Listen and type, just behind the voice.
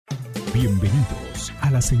Bienvenidos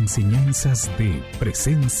a las enseñanzas de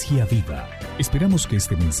Presencia Viva. Esperamos que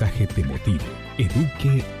este mensaje te motive,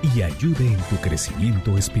 eduque y ayude en tu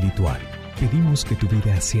crecimiento espiritual. Pedimos que tu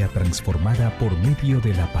vida sea transformada por medio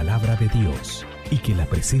de la palabra de Dios y que la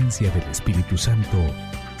presencia del Espíritu Santo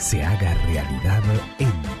se haga realidad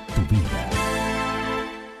en tu vida.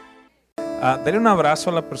 Dale un abrazo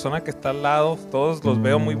a la persona que está al lado. Todos los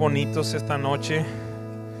veo muy bonitos esta noche.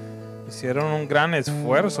 Hicieron un gran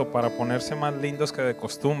esfuerzo para ponerse más lindos que de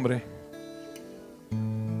costumbre.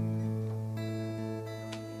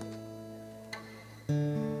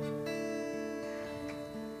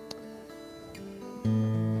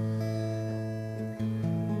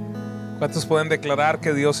 ¿Cuántos pueden declarar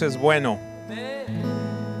que Dios es bueno?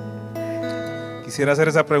 Quisiera hacer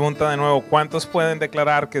esa pregunta de nuevo. ¿Cuántos pueden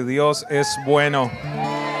declarar que Dios es bueno?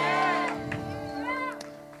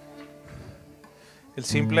 El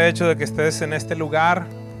simple hecho de que estés en este lugar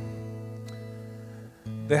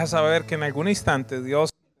deja saber que en algún instante Dios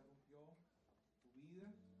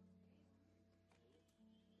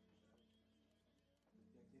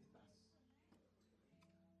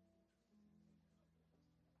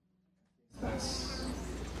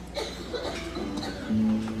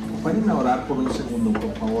Acompáñenme a orar por un segundo,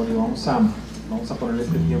 por favor, y vamos a poner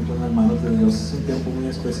este tiempo en las manos de Dios. Es un tiempo muy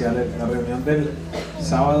especial. La reunión del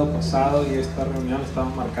sábado pasado y esta reunión estaba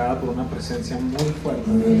marcada por una presencia muy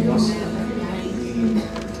fuerte de Dios,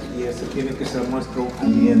 y ese tiene que ser nuestro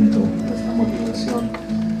aliento, nuestra motivación.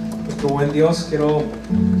 Nuestro buen Dios, quiero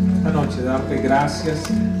esta noche darte gracias.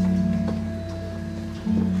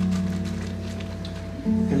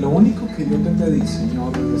 Que lo único que yo te pedí,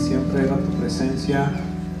 Señor, desde siempre era tu presencia,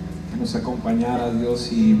 que nos acompañara,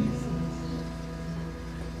 Dios, y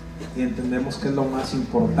entendemos que es lo más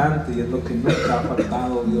importante y es lo que nunca ha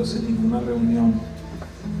faltado, Dios, en ninguna reunión.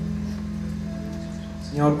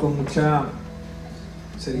 Señor, con mucha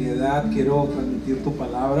seriedad quiero transmitir tu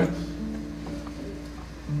palabra.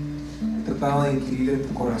 He tratado de inquirir en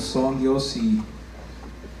tu corazón, Dios, y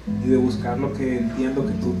de buscar lo que entiendo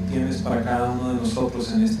que tú tienes para cada uno de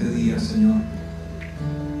nosotros en este día, Señor.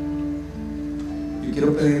 Yo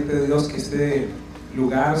quiero pedirte, Dios, que este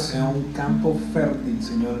lugar sea un campo fértil,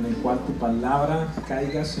 Señor, en el cual tu palabra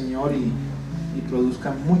caiga, Señor, y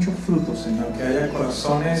produzca mucho fruto, Señor. Que haya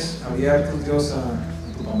corazones abiertos, Dios, a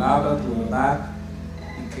tu palabra, a tu verdad,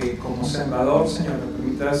 y que como sembrador, Señor, me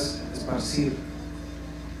permitas esparcir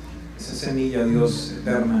esa semilla, Dios,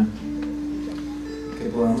 eterna, que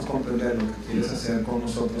podamos comprender lo que quieres hacer con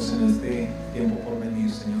nosotros en este tiempo por venir,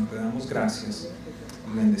 Señor. Te damos gracias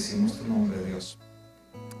y bendecimos tu nombre, Dios.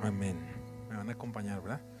 Amén. Me van a acompañar,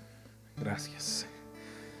 ¿verdad? Gracias.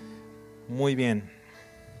 Muy bien.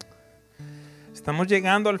 Estamos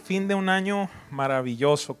llegando al fin de un año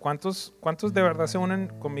maravilloso. ¿Cuántos de verdad se unen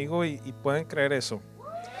conmigo y pueden creer eso?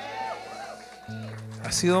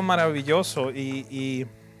 Ha sido maravilloso y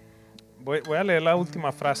voy a leer la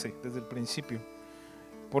última frase desde el principio.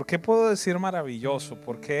 ¿Por qué puedo decir maravilloso?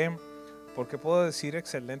 ¿Por qué puedo decir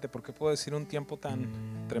excelente? ¿Por qué puedo decir un tiempo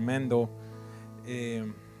tan tremendo?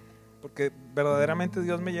 Porque verdaderamente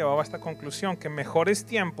Dios me llevaba a esta conclusión, que mejores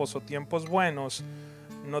tiempos o tiempos buenos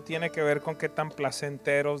no tiene que ver con qué tan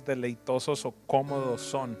placenteros, deleitosos o cómodos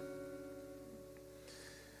son.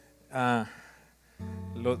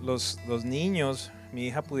 Los niños, mi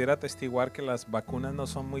hija pudiera atestiguar que las vacunas no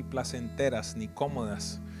son muy placenteras ni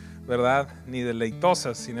cómodas, ¿verdad? Ni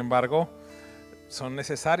deleitosas. Sin embargo, son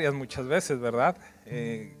necesarias muchas veces, ¿verdad?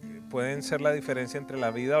 Pueden ser la diferencia entre la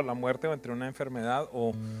vida o la muerte, o entre una enfermedad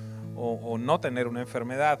o no tener una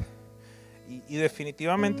enfermedad. Y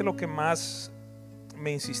definitivamente lo que más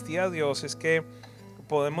me insistía Dios es que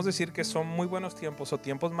podemos decir que son muy buenos tiempos o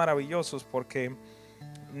tiempos maravillosos porque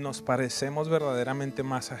nos parecemos verdaderamente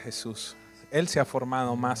más a Jesús. Él se ha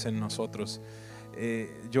formado más en nosotros.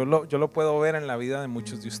 Yo lo puedo ver en la vida de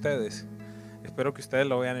muchos de ustedes. Espero que ustedes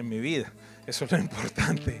lo vean en mi vida. Eso es lo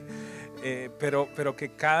importante. Pero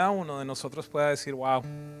que cada uno de nosotros pueda decir, wow,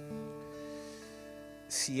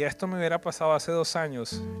 si esto me hubiera pasado hace 2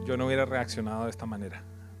 años, yo no hubiera reaccionado de esta manera.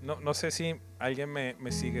 No sé si alguien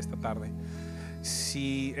me sigue esta tarde.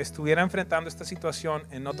 Si estuviera enfrentando esta situación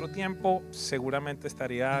en otro tiempo, seguramente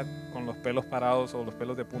estaría con los pelos parados o los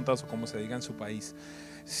pelos de puntas o como se diga en su país.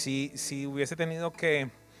 Si hubiese tenido que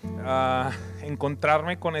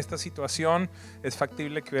encontrarme con esta situación, es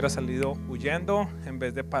factible que hubiera salido huyendo en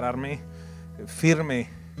vez de pararme firme.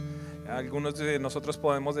 Algunos de nosotros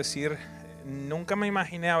podemos decir, nunca me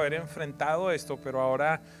imaginé haber enfrentado esto, pero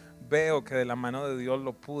ahora veo que de la mano de Dios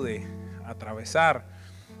lo pude atravesar.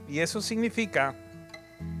 Y eso significa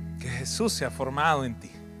que Jesús se ha formado en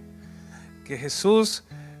ti, que Jesús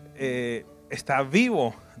está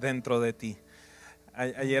vivo dentro de ti.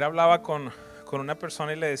 Ayer hablaba con una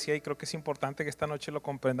persona y le decía, y creo que es importante que esta noche lo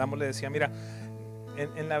comprendamos, le decía, mira,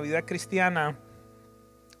 en la vida cristiana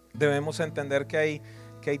debemos entender que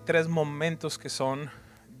hay tres momentos que son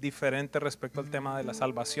diferentes respecto al tema de la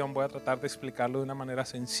salvación. Voy a tratar de explicarlo de una manera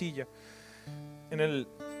sencilla. En el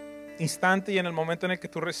instante y en el momento en el que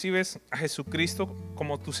tú recibes a Jesucristo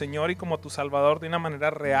como tu Señor y como tu Salvador de una manera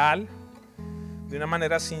real, de una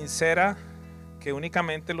manera sincera, que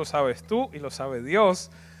únicamente lo sabes tú y lo sabe Dios,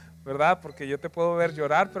 ¿verdad? Porque yo te puedo ver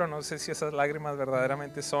llorar, pero no sé si esas lágrimas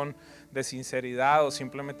verdaderamente son de sinceridad o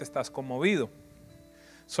simplemente estás conmovido.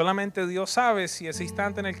 Solamente Dios sabe si ese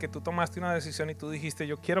instante en el que tú tomaste una decisión y tú dijiste,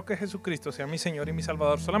 yo quiero que Jesucristo sea mi Señor y mi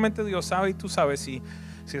Salvador, solamente Dios sabe y tú sabes si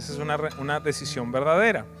esa es una decisión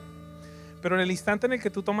verdadera. Pero en el instante en el que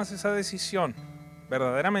tú tomas esa decisión,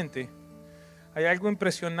 verdaderamente, hay algo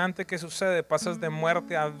impresionante que sucede. Pasas de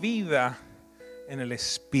muerte a vida en el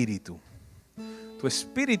espíritu. Tu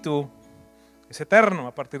espíritu es eterno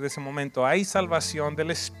a partir de ese momento. Hay salvación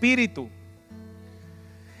del espíritu.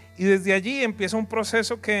 Y desde allí empieza un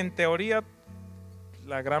proceso que en teoría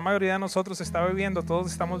la gran mayoría de nosotros está viviendo,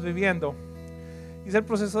 todos estamos viviendo. Y es el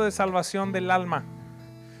proceso de salvación del alma.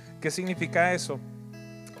 ¿Qué significa eso?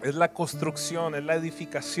 Es la construcción, es la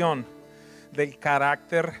edificación del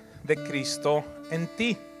carácter de Cristo en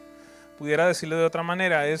ti. Pudiera decirlo de otra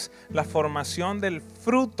manera, es la formación del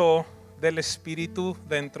fruto del Espíritu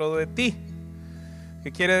dentro de ti.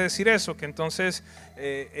 ¿Qué quiere decir eso? Que entonces,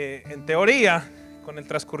 en teoría, con el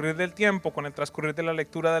transcurrir del tiempo, con el transcurrir de la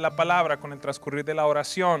lectura de la palabra, con el transcurrir de la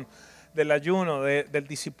oración, del ayuno, del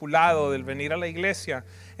discipulado, del venir a la iglesia,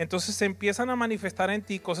 entonces se empiezan a manifestar en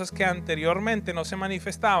ti cosas que anteriormente no se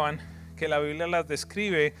manifestaban, que la Biblia las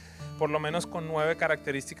describe por lo menos con 9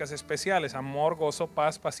 características especiales: amor, gozo,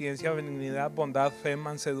 paz, paciencia, benignidad, bondad, fe,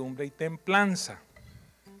 mansedumbre y templanza.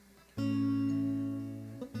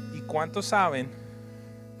 ¿Y cuántos saben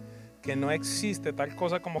que no existe tal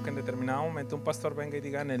cosa como que en determinado momento un pastor venga y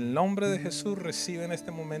diga, en el nombre de Jesús recibe en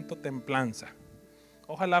este momento templanza?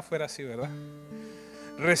 Ojalá fuera así, ¿verdad?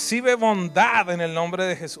 Recibe bondad en el nombre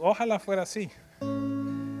de Jesús. Ojalá fuera así.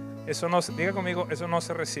 Eso no, diga conmigo, eso no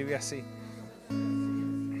se recibe así.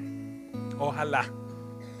 Ojalá.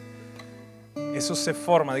 Eso se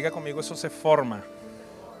forma, diga conmigo, eso se forma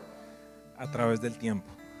a través del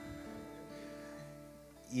tiempo.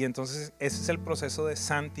 Y entonces ese es el proceso de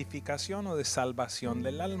santificación o de salvación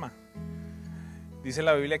del alma. Dice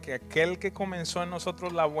la Biblia que aquel que comenzó en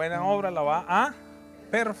nosotros la buena obra la va a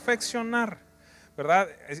perfeccionar, ¿verdad?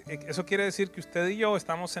 Eso quiere decir que usted y yo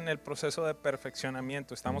estamos en el proceso de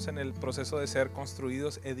perfeccionamiento, estamos en el proceso de ser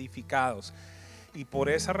construidos, edificados. Y por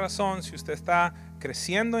esa razón, si usted está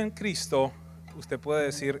creciendo en Cristo, usted puede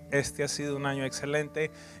decir, este ha sido un año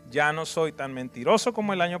excelente, ya no soy tan mentiroso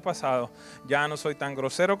como el año pasado, ya no soy tan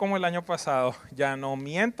grosero como el año pasado, ya no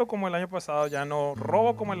miento como el año pasado, ya no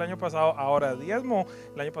robo como el año pasado, ahora diezmo,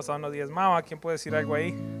 el año pasado no diezmaba. ¿Quién puede decir algo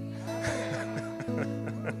ahí?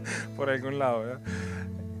 Por algún lado, ¿verdad?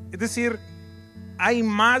 Es decir, hay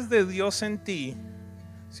más de Dios en ti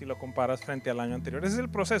si lo comparas frente al año anterior. Ese es el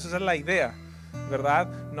proceso, esa es la idea, ¿verdad?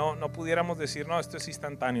 No pudiéramos decir, no, esto es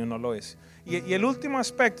instantáneo, no lo es. Y el último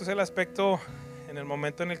aspecto es el aspecto en el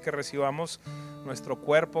momento en el que recibamos nuestro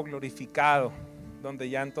cuerpo glorificado, donde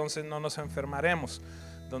ya entonces no nos enfermaremos,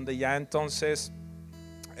 donde ya entonces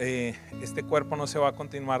este cuerpo no se va a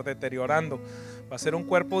continuar deteriorando. Va a ser un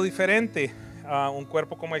cuerpo diferente, un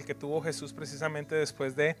cuerpo como el que tuvo Jesús precisamente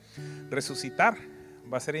después de resucitar.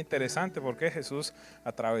 Va a ser interesante porque Jesús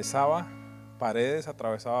atravesaba paredes,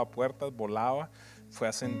 atravesaba puertas, volaba,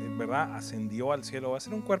 ¿verdad? Ascendió al cielo. Va a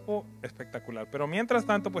ser un cuerpo espectacular. Pero mientras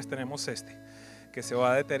tanto, pues tenemos que se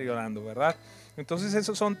va deteriorando, ¿verdad? Entonces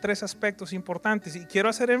esos son 3 aspectos importantes. Y quiero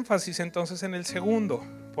hacer énfasis entonces en el segundo.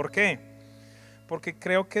 ¿Por qué? Porque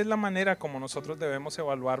creo que es la manera como nosotros debemos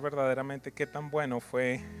evaluar verdaderamente qué tan bueno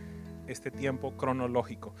fue este tiempo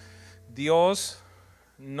cronológico. Dios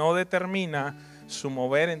no determina su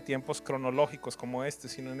mover en tiempos cronológicos como este,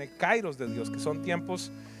 sino en el kairos de Dios, que son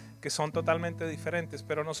tiempos que son totalmente diferentes.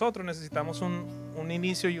 Pero nosotros necesitamos un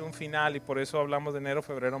inicio y un final, y por eso hablamos de enero,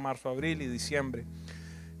 febrero, marzo, abril y diciembre.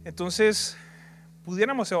 Entonces,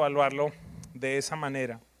 pudiéramos evaluarlo de esa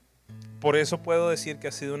manera. Por eso puedo decir que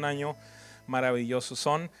ha sido un año maravilloso.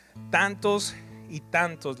 Son tantos y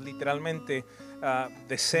tantos, literalmente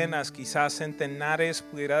decenas, quizás centenares,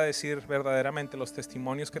 pudiera decir verdaderamente, los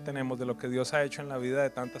testimonios que tenemos de lo que Dios ha hecho en la vida de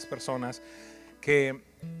tantas personas, que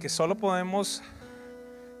solo podemos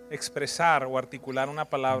expresar o articular una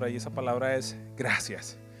palabra, y esa palabra es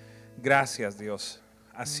gracias. Gracias, Dios,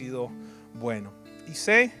 ha sido bueno. Y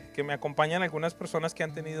sé que me acompañan algunas personas que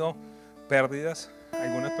han tenido pérdidas,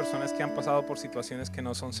 algunas personas que han pasado por situaciones que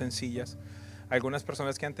no son sencillas, algunas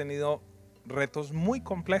personas que han tenido retos muy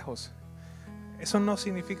complejos. Eso no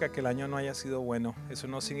significa que el año no haya sido bueno, eso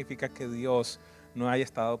no significa que Dios no haya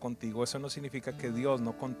estado contigo, eso no significa que Dios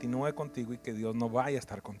no continúe contigo y que Dios no vaya a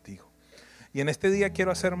estar contigo. Y en este día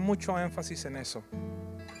quiero hacer mucho énfasis en eso,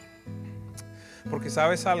 porque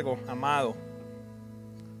sabes algo, amado,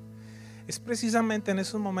 es precisamente en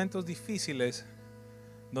esos momentos difíciles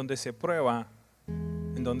donde se prueba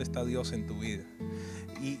en dónde está Dios en tu vida.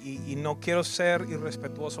 Y no quiero ser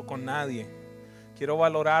irrespetuoso con nadie. Quiero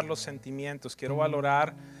valorar los sentimientos, quiero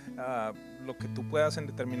valorar lo que tú puedas en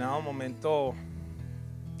determinado momento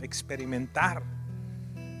experimentar.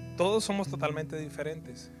 Todos somos totalmente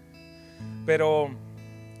diferentes. Pero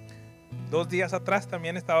 2 días atrás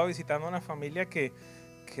también estaba visitando una familia que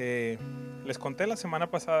les conté la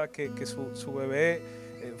semana pasada que su bebé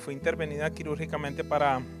fue intervenida quirúrgicamente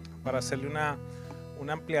para hacerle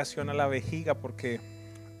una ampliación a la vejiga porque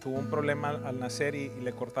tuvo un problema al nacer y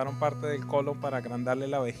le cortaron parte del colon para agrandarle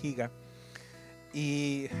la vejiga.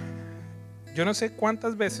 Y yo no sé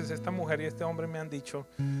cuántas veces esta mujer y este hombre me han dicho,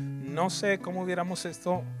 no sé cómo hubiéramos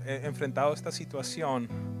enfrentado esta situación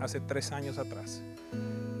hace 3 años atrás.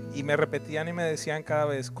 Y me repetían y me decían cada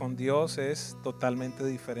vez, con Dios es totalmente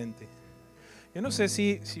diferente. Yo no sé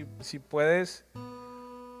si puedes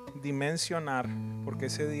dimensionar, porque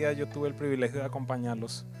ese día yo tuve el privilegio de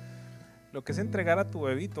acompañarlos, lo que es entregar a tu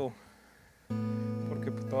bebito,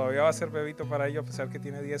 porque todavía va a ser bebito para ellos a pesar que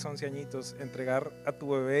tiene 10, 11 añitos, entregar a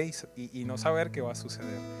tu bebé y no saber qué va a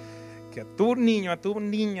suceder. Que a tu niño, a tu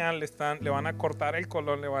niña le van a cortar el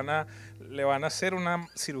colon, le van a hacer una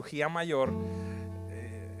cirugía mayor.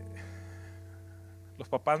 Los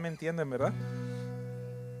papás me entienden, ¿verdad?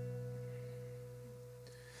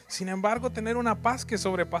 Sin embargo, tener una paz que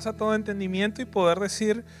sobrepasa todo entendimiento y poder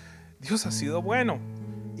decir, Dios ha sido bueno.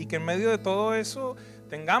 Y que en medio de todo eso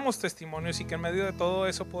tengamos testimonios y que en medio de todo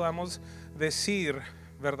eso podamos decir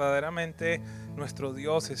verdaderamente nuestro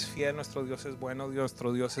Dios es fiel, nuestro Dios es bueno,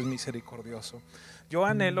 nuestro Dios es misericordioso. Yo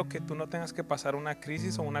anhelo que tú no tengas que pasar una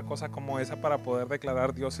crisis o una cosa como esa para poder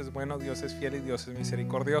declarar Dios es bueno, Dios es fiel y Dios es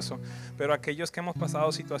misericordioso. Pero aquellos que hemos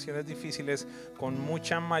pasado situaciones difíciles, con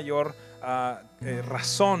mucha mayor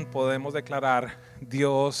razón podemos declarar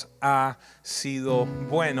Dios ha sido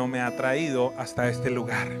bueno, me ha traído hasta este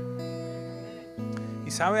lugar.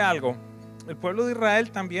 Y sabe algo, el pueblo de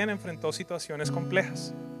Israel también enfrentó situaciones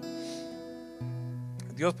complejas.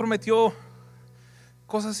 Dios prometió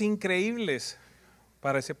cosas increíbles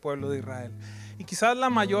para ese pueblo de Israel. Y quizás la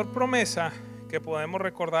mayor promesa que podemos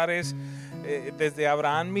recordar es desde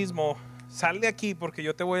Abraham mismo, sal de aquí porque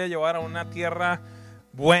yo te voy a llevar a una tierra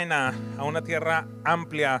buena, a una tierra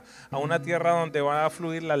amplia, a una tierra donde va a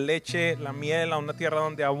fluir la leche, la miel, a una tierra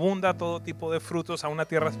donde abunda todo tipo de frutos, a una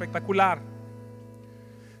tierra espectacular.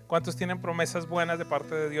 ¿Cuántos tienen promesas buenas de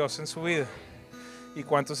parte de Dios en su vida? ¿Y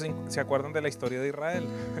cuántos se acuerdan de la historia de Israel?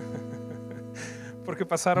 Porque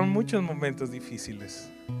pasaron muchos momentos difíciles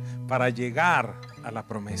para llegar a la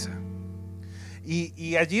promesa.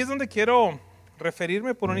 Y allí es donde quiero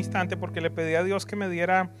referirme por un instante, porque le pedí a Dios que me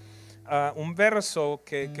diera un verso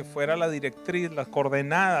que fuera la directriz, las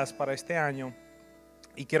coordenadas para este año.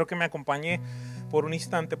 Y quiero que me acompañe por un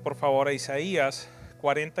instante, por favor, a Isaías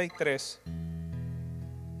 43,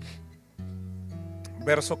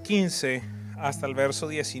 verso 15 hasta el verso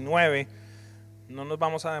 19. No nos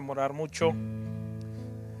vamos a demorar mucho.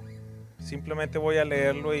 Simplemente voy a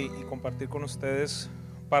leerlo y compartir con ustedes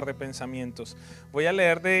un par de pensamientos. Voy a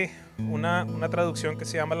leer de una traducción que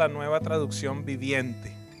se llama la Nueva Traducción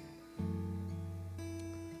Viviente.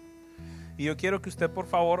 Y yo quiero que usted, por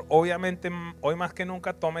favor, obviamente hoy más que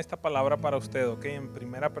nunca tome esta palabra para usted, ¿ok? En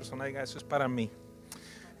primera persona diga, eso es para mí.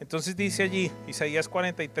 Entonces dice allí, Isaías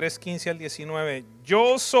 43, 15 al 19,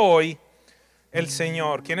 yo soy el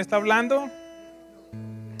Señor. ¿Quién está hablando?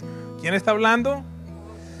 ¿Quién está hablando?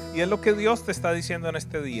 Y es lo que Dios te está diciendo en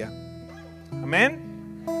este día.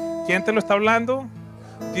 Amén. ¿Quién te lo está hablando?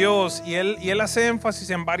 Dios. Y él hace énfasis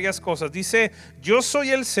en varias cosas. Dice, yo soy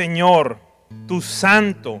el Señor, tu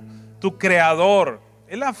santo, tu creador.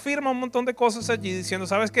 Él afirma un montón de cosas allí diciendo,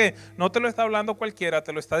 ¿sabes qué? No te lo está hablando cualquiera,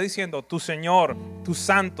 te lo está diciendo tu Señor, tu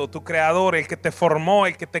santo, tu creador, el que te formó,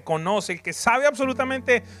 el que te conoce, el que sabe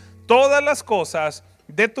absolutamente todas las cosas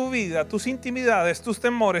de tu vida, tus intimidades, tus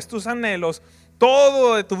temores, tus anhelos,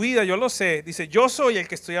 todo de tu vida, yo lo sé. Dice, yo soy el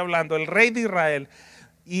que estoy hablando, el Rey de Israel.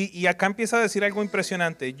 Y acá empieza a decir algo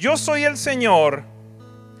impresionante. Yo soy el Señor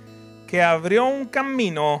que abrió un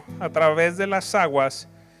camino a través de las aguas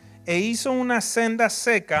e hizo una senda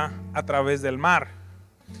seca a través del mar.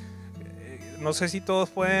 no sé si todos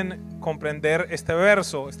pueden comprender este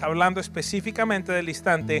verso. Está hablando específicamente del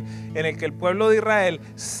instante en el que el pueblo de Israel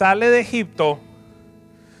sale de Egipto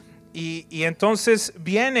y entonces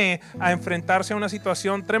viene a enfrentarse a una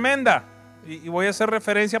situación tremenda. Y voy a hacer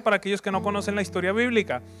referencia para aquellos que no conocen la historia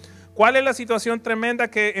bíblica. ¿Cuál es la situación tremenda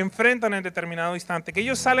que enfrentan en determinado instante? Que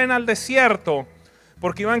ellos salen al desierto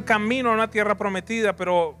porque iban camino a una tierra prometida,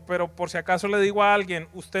 pero por si acaso le digo a alguien,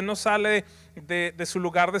 usted no sale de su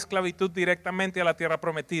lugar de esclavitud directamente a la tierra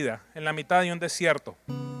prometida, en la mitad de un desierto.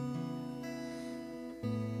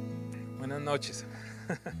 Buenas noches.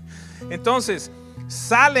 Entonces,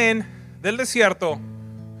 salen del desierto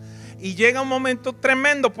y llega un momento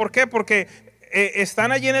tremendo. ¿Por qué? Porque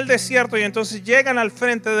están allí en el desierto y entonces llegan al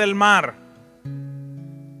frente del mar.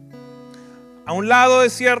 A un lado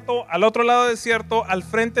desierto, al otro lado desierto, al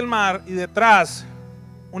frente del mar y detrás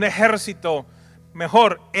un ejército,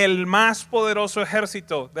 mejor, el más poderoso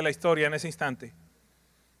ejército de la historia en ese instante,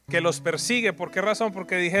 que los persigue. ¿Por qué razón?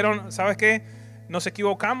 Porque dijeron, ¿sabes qué? Nos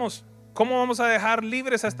equivocamos. ¿Cómo vamos a dejar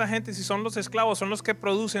libres a esta gente si son los esclavos, son los que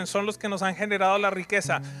producen, son los que nos han generado la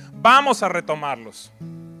riqueza? Vamos a retomarlos.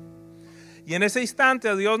 Y en ese instante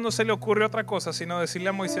a Dios no se le ocurre otra cosa sino decirle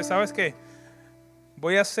a Moisés, ¿sabes qué?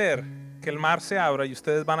 Voy a hacer que el mar se abra y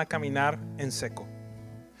ustedes van a caminar en seco.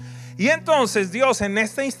 Y entonces Dios en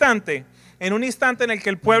este instante, en un instante en el que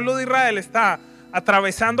el pueblo de Israel está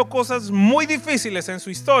atravesando cosas muy difíciles en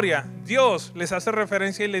su historia, Dios les hace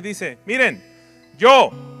referencia y les dice, miren,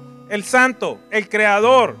 yo, el Santo, el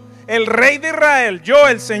Creador, el Rey de Israel, yo,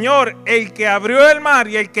 el Señor, el que abrió el mar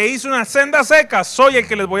y el que hizo una senda seca, soy el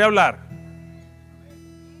que les voy a hablar.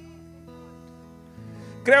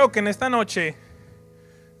 Creo que en esta noche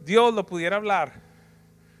Dios lo pudiera hablar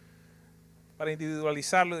para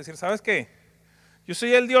individualizarlo y decir, ¿sabes qué? Yo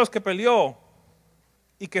soy el Dios que peleó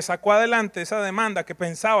y que sacó adelante esa demanda que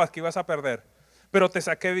pensabas que ibas a perder, pero te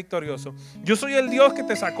saqué victorioso. Yo soy el Dios que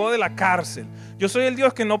te sacó de la cárcel. Yo soy el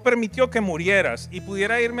Dios que no permitió que murieras y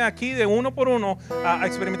pudiera irme aquí de uno por uno a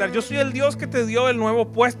experimentar. Yo soy el Dios que te dio el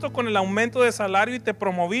nuevo puesto con el aumento de salario y te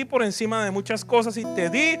promoví por encima de muchas cosas y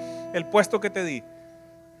te di el puesto que te di.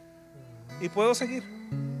 Y puedo seguir.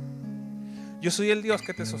 Yo soy el Dios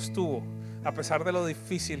que te sostuvo a pesar de lo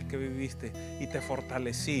difícil que viviste y te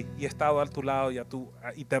fortalecí y he estado a tu lado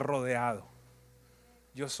y te he rodeado.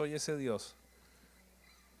 Yo soy ese Dios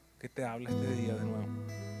que te habla este día de nuevo.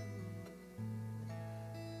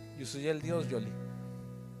 Yo soy el Dios, Yoli,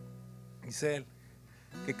 dice él,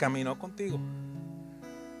 que caminó contigo,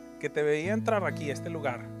 que te veía entrar aquí a este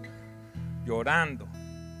lugar llorando,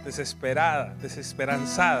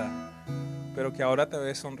 desesperanzada, pero que ahora te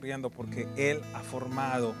ves sonriendo porque Él ha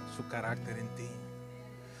formado su carácter en ti.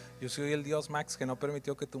 Yo soy el Dios, Max, que no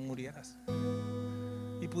permitió que tú murieras.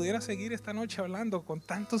 Y pudiera seguir esta noche hablando con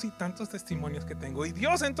tantos y tantos testimonios que tengo. Y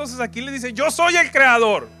Dios entonces aquí le dice, yo soy el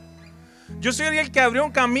creador. Yo soy el que abrió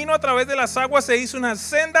un camino a través de las aguas e hizo una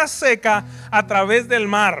senda seca a través del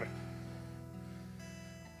mar.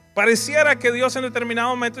 Pareciera que Dios en determinado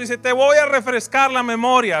momento dice, te voy a refrescar la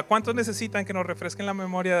memoria. ¿Cuántos necesitan que nos refresquen la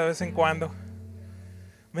memoria de vez en cuando?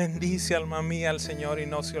 Bendice, alma mía, al Señor y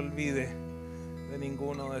no se olvide de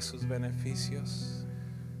ninguno de sus beneficios.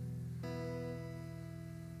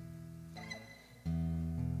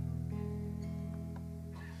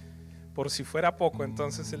 Por si fuera poco,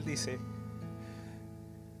 entonces Él dice,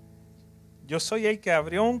 yo soy el que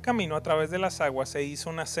abrió un camino a través de las aguas e hizo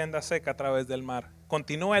una senda seca a través del mar.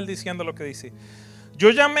 Continúa Él diciendo lo que dice.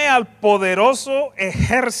 Yo llamé al poderoso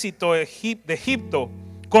ejército de Egipto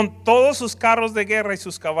con todos sus carros de guerra y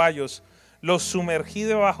sus caballos. Los sumergí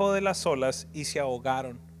debajo de las olas y se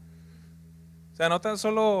ahogaron. O sea, no tan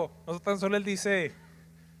solo Él dice,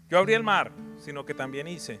 yo abrí el mar, sino que también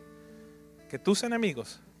hice que tus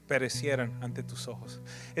enemigos perecieran ante tus ojos.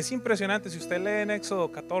 Es impresionante, si usted lee en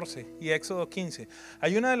Éxodo 14 y Éxodo 15,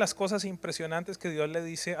 hay una de las cosas impresionantes que Dios le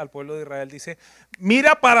dice al pueblo de Israel, dice,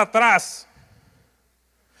 mira para atrás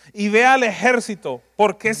y ve al ejército,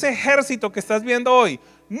 porque ese ejército que estás viendo hoy,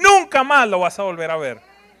 nunca más lo vas a volver a ver.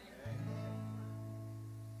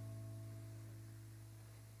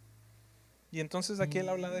 Y entonces aquí Él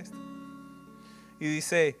habla de esto y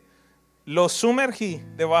dice, los sumergí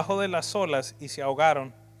debajo de las olas y se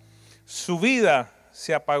ahogaron. Su vida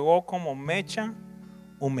se apagó como mecha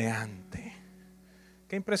humeante.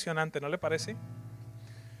 Qué impresionante, ¿no le parece?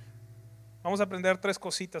 Vamos a aprender 3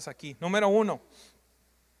 cositas aquí. Número 1,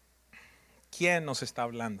 ¿quién nos está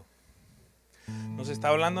hablando? Nos está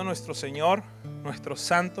hablando nuestro Señor, nuestro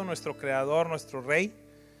Santo, nuestro Creador, nuestro Rey.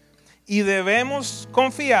 Y debemos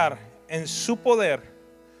confiar en su poder.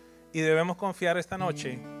 Y debemos confiar esta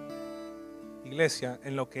noche, iglesia,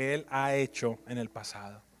 en lo que Él ha hecho en el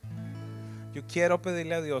pasado. Yo quiero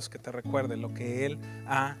pedirle a Dios que te recuerde lo que Él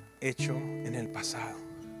ha hecho en el pasado.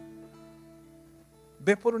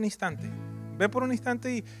 Ve por un instante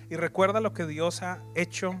y recuerda lo que Dios ha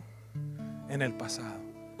hecho en el pasado.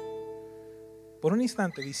 Por un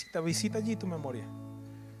instante, visita allí tu memoria.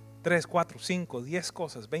 3, 4, 5, 10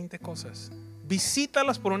 cosas, 20 cosas.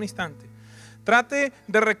 Visítalas por un instante. Trate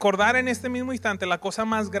de recordar en este mismo instante la cosa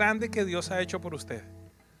más grande que Dios ha hecho por usted.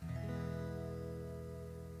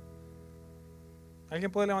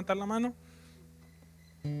 ¿Alguien puede levantar la mano?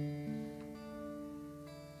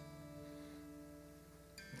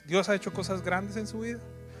 ¿Dios ha hecho cosas grandes en su vida?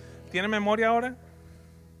 ¿Tiene memoria ahora?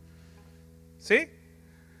 ¿Sí?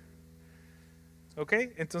 Ok,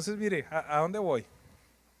 entonces mire, ¿a dónde voy?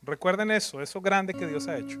 Recuerden eso grande que Dios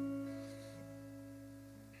ha hecho.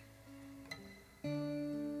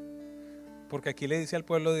 Porque aquí le dice al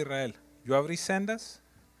pueblo de Israel: yo abrí sendas,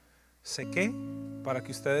 sequé para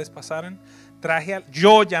que ustedes pasaran,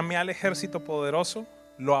 yo llamé al ejército poderoso,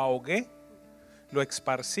 lo ahogué, lo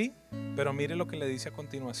esparcí, pero mire lo que le dice a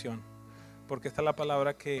continuación, porque esta es la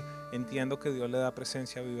palabra que entiendo que Dios le da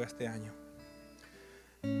presencia viva este año.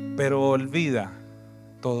 Pero olvida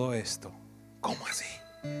todo esto. ¿Cómo así?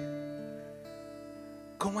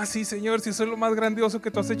 ¿Cómo así, Señor? Si eso es lo más grandioso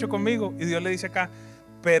que tú has hecho conmigo. Y Dios le dice acá: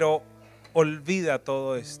 pero olvida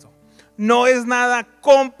todo esto. No es nada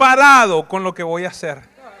comparado con lo que voy a hacer.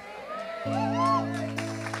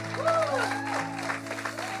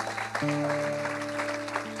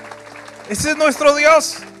 Ese es nuestro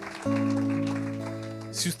Dios.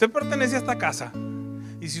 Si usted pertenece a esta casa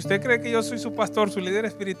y si usted cree que yo soy su pastor, su líder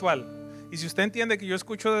espiritual, y si usted entiende que yo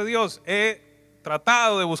escucho de Dios, he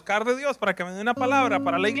tratado de buscar de Dios para que me dé una palabra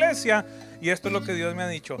para la iglesia, y esto es lo que Dios me ha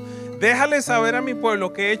dicho: déjale saber a mi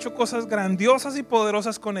pueblo que he hecho cosas grandiosas y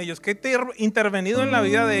poderosas con ellos, que he intervenido en la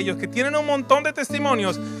vida de ellos, que tienen un montón de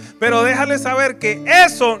testimonios, pero déjale saber que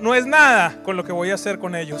eso no es nada con lo que voy a hacer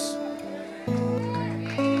con ellos.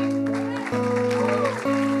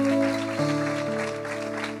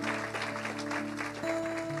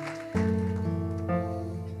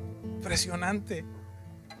 Impresionante.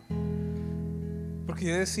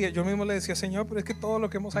 Porque yo mismo le decía: Señor, pero es que todo lo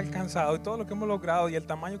que hemos alcanzado y todo lo que hemos logrado y el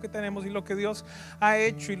tamaño que tenemos y lo que Dios ha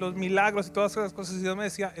hecho y los milagros y todas esas cosas, y Dios me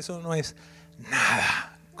decía: eso no es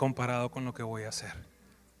nada comparado con lo que voy a hacer.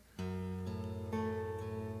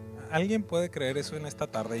 ¿Alguien puede creer eso en esta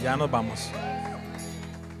tarde? Ya nos vamos.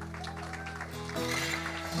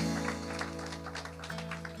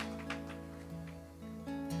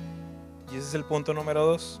 Y ese es el punto número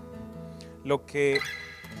 2. Lo que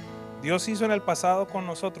Dios hizo en el pasado con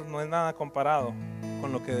nosotros no es nada comparado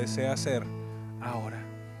con lo que desea hacer ahora.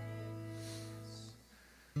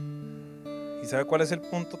 ¿Y sabe cuál es el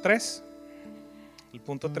punto 3? El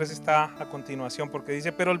punto 3 está a continuación, porque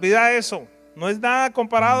dice: pero olvida eso, no es nada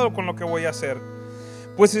comparado con lo que voy a hacer,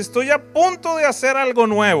 pues estoy a punto de hacer algo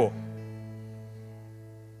nuevo.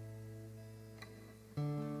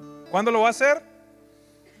 ¿Cuándo lo va a hacer?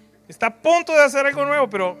 Está a punto de hacer algo nuevo,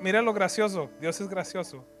 pero mira lo gracioso, Dios es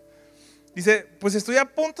gracioso. Dice: pues estoy a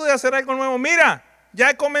punto de hacer algo nuevo. Mira, ya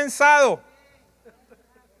he comenzado.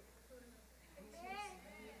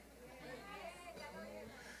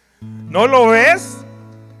 ¿No lo ves?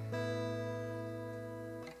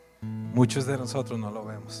 Muchos de nosotros no lo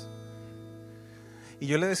vemos. Y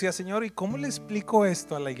yo le decía: Señor, ¿y cómo le explico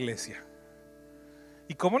esto a la iglesia?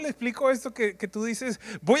 ¿Y cómo le explico esto que tú dices: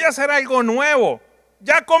 voy a hacer algo nuevo?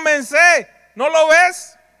 Ya comencé, ¿no lo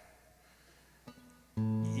ves?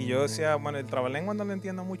 Y yo decía: bueno, el trabalengua no lo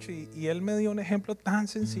entiendo mucho, y él me dio un ejemplo tan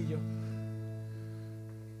sencillo.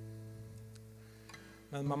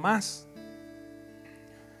 Las mamás,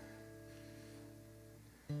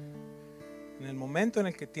 en el momento en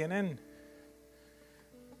el que tienen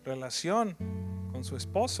relación con su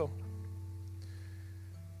esposo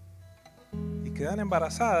y quedan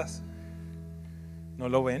embarazadas, no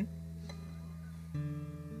lo ven,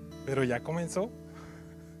 pero ya comenzó.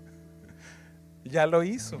 Ya lo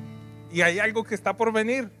hizo. Y hay algo que está por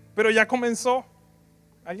venir, pero ya comenzó.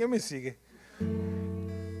 ¿Alguien me sigue?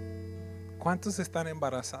 ¿Cuántos están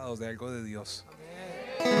embarazados de algo de Dios?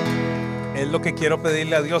 Es lo que quiero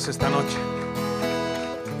pedirle a Dios esta noche.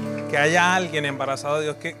 Que haya alguien embarazado de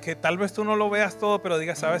Dios, que tal vez tú no lo veas todo, pero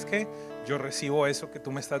digas: ¿sabes qué? Yo recibo eso que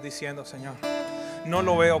tú me estás diciendo, Señor. No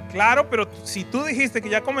lo veo claro, pero si tú dijiste que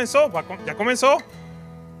ya comenzó, ya comenzó.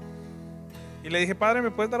 Y le dije: Padre, ¿me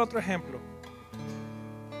puedes dar otro ejemplo?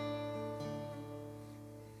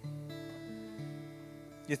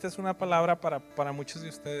 Y esta es una palabra para muchos de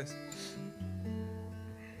ustedes.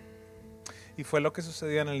 Y fue lo que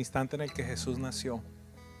sucedió en el instante en el que Jesús nació.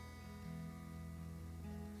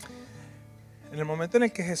 En el momento en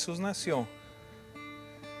el que Jesús nació,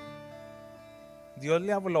 Dios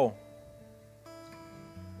le habló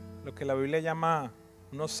lo que la Biblia llama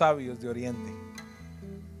unos sabios de Oriente.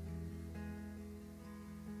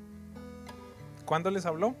 ¿Cuándo les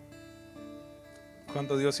habló?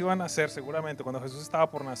 Cuando Dios iba a nacer, seguramente, cuando Jesús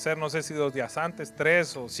estaba por nacer, no sé si 2 días antes,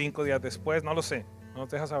 3 o 5 días después, no lo sé, no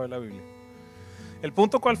nos deja saber la Biblia. El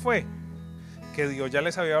punto, ¿cuál fue? Que Dios ya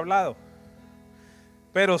les había hablado.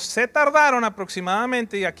 Pero se tardaron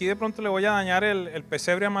aproximadamente, y aquí de pronto le voy a dañar el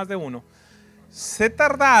pesebre a más de uno, se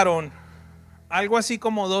tardaron algo así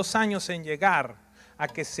como 2 años en llegar a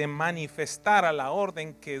que se manifestara la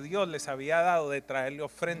orden que Dios les había dado de traerle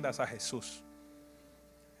ofrendas a Jesús.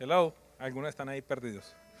 Hello, algunos están ahí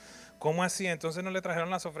perdidos. ¿Cómo así? ¿Entonces no le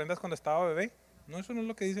trajeron las ofrendas cuando estaba bebé? No, eso no es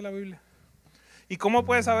lo que dice la Biblia. ¿Y cómo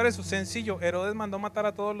puedes saber eso? Sencillo, Herodes mandó matar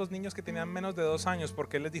a todos los niños que tenían menos de 2 años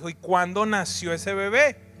porque él les dijo, ¿y cuándo nació ese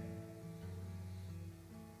bebé?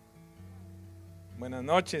 Buenas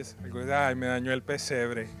noches. Ay, me dañó el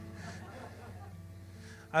pesebre.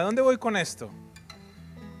 ¿A dónde voy con esto?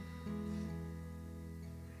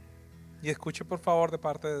 Y escuche por favor de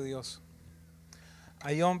parte de Dios.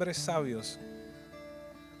 Hay hombres sabios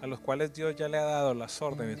a los cuales Dios ya le ha dado las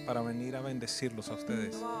órdenes para venir a bendecirlos a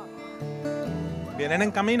ustedes. Vienen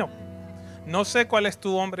en camino. No sé cuál es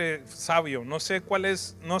tu hombre sabio, no sé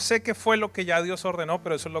qué fue lo que ya Dios ordenó,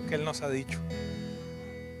 pero eso es lo que Él nos ha dicho.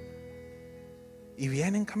 Y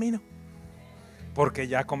viene en camino, porque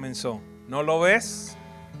ya comenzó. ¿No lo ves?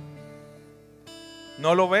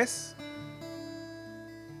 ¿No lo ves?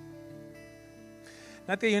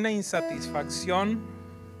 Nati, hay una insatisfacción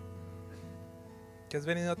que has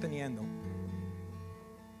venido teniendo.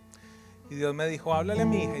 Y Dios me dijo, háblale a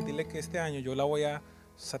mi hija y dile que este año yo la voy a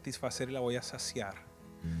satisfacer y la voy a saciar.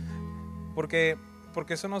 Porque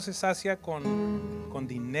eso no se sacia con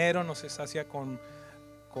dinero, no se sacia con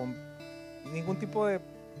ningún tipo de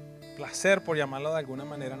placer, por llamarlo de alguna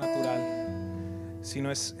manera natural, sino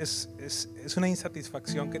es una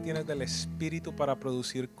insatisfacción que tienes del espíritu para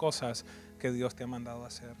producir cosas que Dios te ha mandado a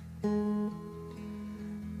hacer.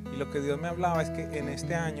 Y lo que Dios me hablaba es que en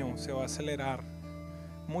este año se va a acelerar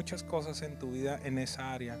muchas cosas en tu vida en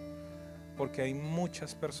esa área, porque hay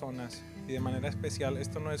muchas personas, y de manera especial,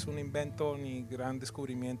 esto no es un invento ni gran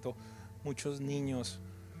descubrimiento, muchos niños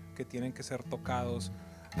que tienen que ser tocados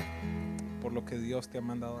por lo que Dios te ha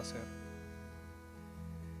mandado a hacer.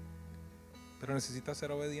 Pero necesitas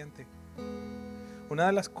ser obediente. Una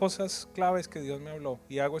de las cosas claves que Dios me habló,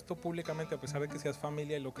 y hago esto públicamente a pesar de que seas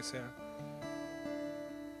familia y lo que sea,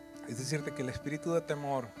 es decirte que el espíritu de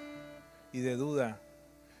temor y de duda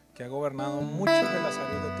que ha gobernado muchas de las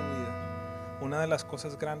áreas de tu vida, una de las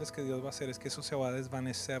cosas grandes que Dios va a hacer es que eso se va a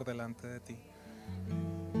desvanecer delante de ti.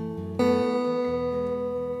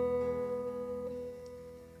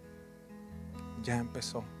 Ya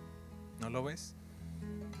empezó, ¿no lo ves?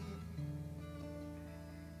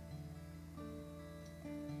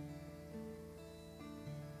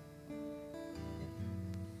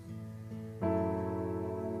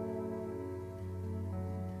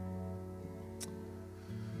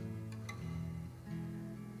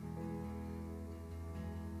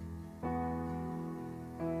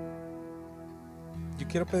 Yo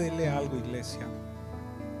quiero pedirle algo, iglesia.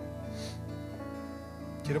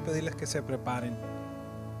 Quiero pedirles que se preparen.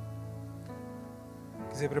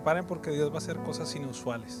 Que se preparen porque Dios va a hacer cosas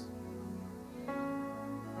inusuales.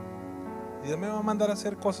 Dios me va a mandar a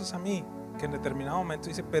hacer cosas a mí que en determinado momento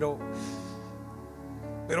dice, pero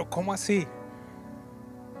 ¿cómo así?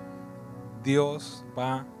 Dios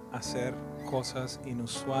va a hacer cosas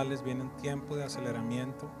inusuales. Viene un tiempo de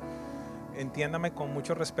aceleramiento. Entiéndame, con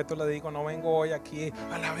mucho respeto le digo, no vengo hoy aquí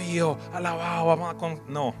alabío, alabado, vamos a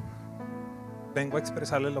no. Vengo a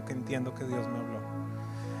expresarles lo que entiendo que Dios me habló.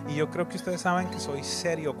 Y yo creo que ustedes saben que soy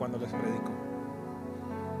serio cuando les predico.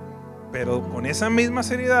 Pero con esa misma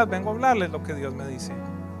seriedad vengo a hablarles lo que Dios me dice.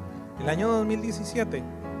 El año 2017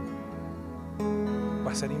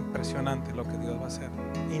 va a ser impresionante lo que Dios va a hacer.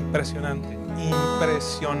 Impresionante,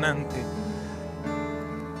 impresionante.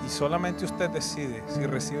 Y solamente usted decide si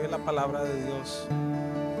recibe la palabra de Dios.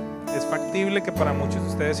 Es factible que para muchos de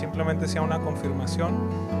ustedes simplemente sea una confirmación.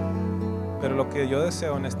 Pero lo que yo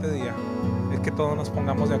deseo en este día es que todos nos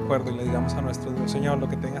pongamos de acuerdo y le digamos a nuestro Dios, Señor, lo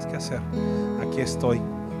que tengas que hacer, aquí estoy,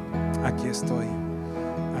 aquí estoy,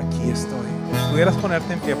 aquí estoy. ¿Pudieras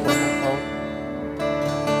ponerte en pie, por favor?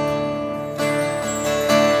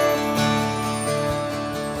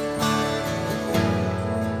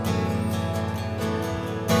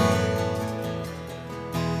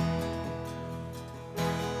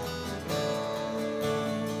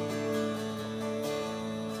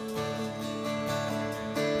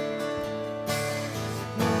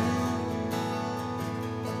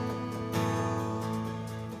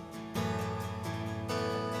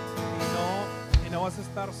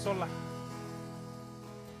 estar sola.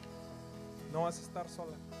 No vas a estar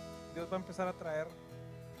sola. Dios va a empezar a traer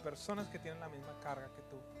personas que tienen la misma carga que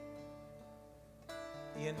tú.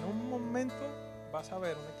 Y en un momento vas a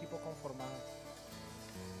ver un equipo conformado.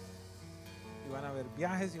 Y van a haber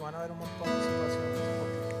viajes y van a haber un montón de situaciones.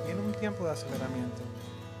 Porque viene un tiempo de aceleramiento.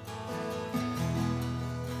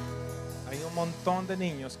 Hay un montón de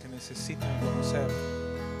niños que necesitan conocer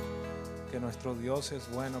que nuestro Dios es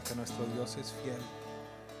bueno, que nuestro Dios es fiel.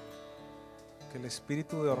 Que el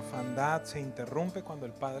espíritu de orfandad se interrumpe cuando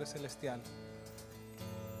el Padre Celestial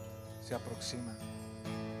se aproxima.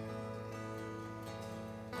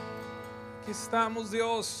 Aquí estamos,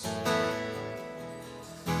 Dios.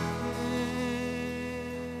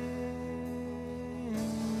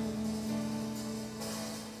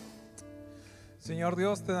 Señor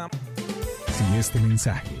Dios, te damos. Si este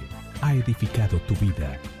mensaje ha edificado tu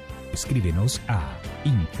vida, escríbenos a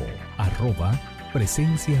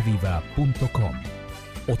info@presenciaviva.com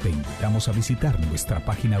o te invitamos a visitar nuestra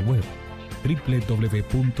página web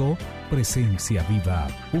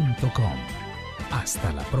www.presenciaviva.com.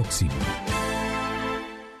 Hasta la próxima.